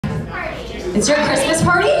It's your Christmas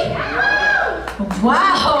party?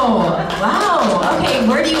 Wow. Wow. Okay,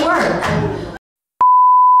 where do you work?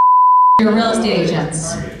 You're real estate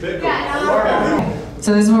agents.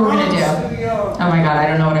 So this is what we're gonna do. Oh my God, I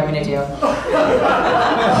don't know what I'm gonna do.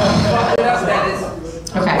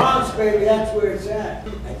 Okay. Bronx, baby, that's where it's at.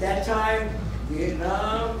 At that time,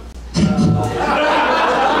 Vietnam.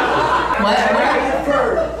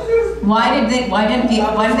 Why did they want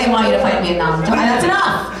you to fight Vietnam? That's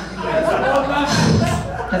enough.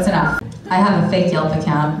 That's enough. I have a fake Yelp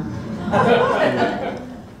account.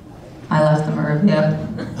 I left them a review.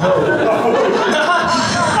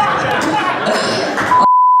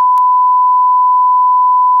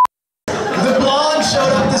 The blonde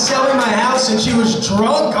showed up to sell me my house and she was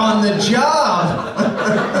drunk on the job.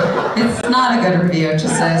 It's not a good review. It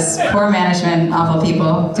just says, poor management, awful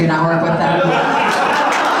people, do not work with them.